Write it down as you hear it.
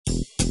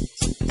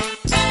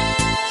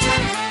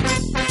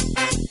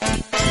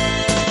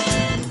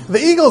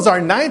The Eagles are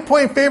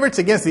 9-point favorites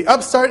against the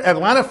upstart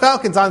Atlanta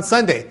Falcons on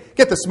Sunday.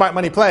 Get the smart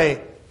money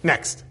play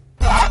next.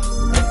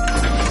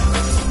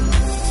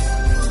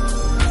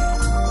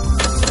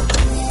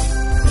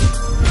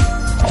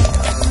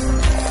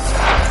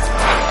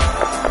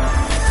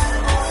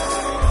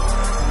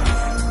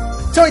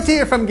 Joey T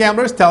here from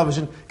Gamblers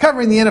Television,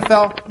 covering the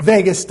NFL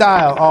Vegas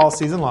style all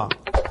season long.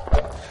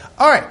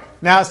 All right,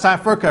 now it's time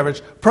for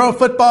coverage. Pro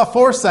football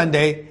for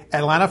Sunday.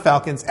 Atlanta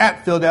Falcons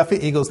at Philadelphia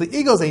Eagles. The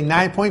Eagles a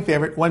 9-point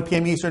favorite, 1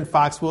 p.m. Eastern,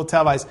 Fox will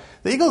televise.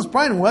 The Eagles'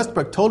 Brian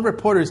Westbrook told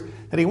reporters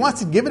that he wants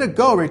to give it a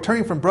go,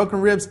 returning from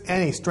broken ribs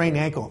and a sprained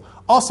ankle.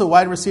 Also,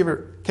 wide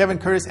receiver Kevin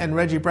Curtis and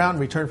Reggie Brown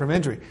returned from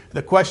injury.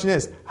 The question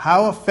is,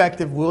 how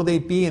effective will they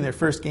be in their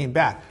first game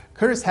back?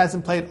 Curtis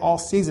hasn't played all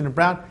season, and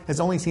Brown has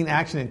only seen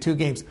action in 2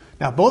 games.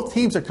 Now, both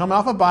teams are coming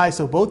off a bye,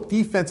 so both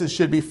defenses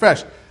should be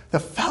fresh. The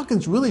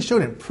Falcons really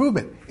showed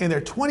improvement in their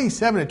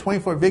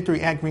 27-24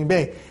 victory at Green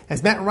Bay,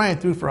 as Matt Ryan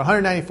threw for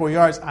 194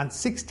 yards on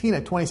 16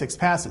 of 26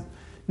 passes.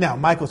 Now,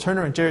 Michael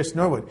Turner and Jerious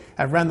Norwood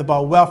have run the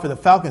ball well for the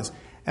Falcons,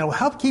 and will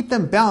help keep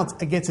them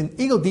balanced against an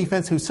Eagle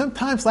defense who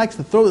sometimes likes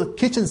to throw the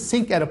kitchen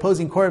sink at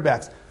opposing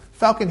quarterbacks.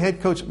 Falcon head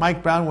coach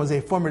Mike Brown was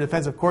a former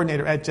defensive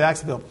coordinator at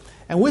Jacksonville,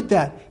 and with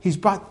that, he's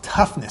brought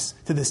toughness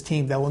to this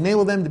team that will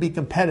enable them to be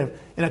competitive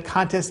in a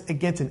contest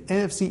against an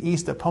NFC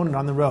East opponent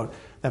on the road.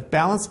 The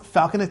balanced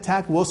Falcon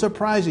attack will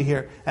surprise you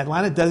here.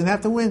 Atlanta doesn't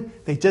have to win.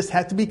 They just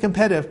have to be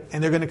competitive,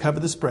 and they're going to cover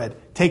the spread.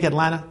 Take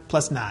Atlanta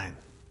 +9.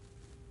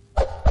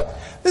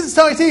 This is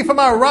Tony T from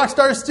our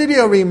Rockstar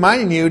Studio,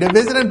 reminding you to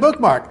visit and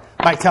bookmark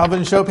my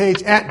television show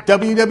page at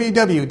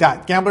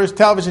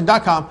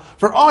www.gamblerstelevision.com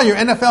for all your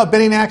NFL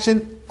betting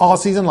action all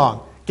season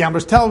long.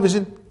 Gamblers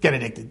Television, get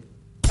addicted.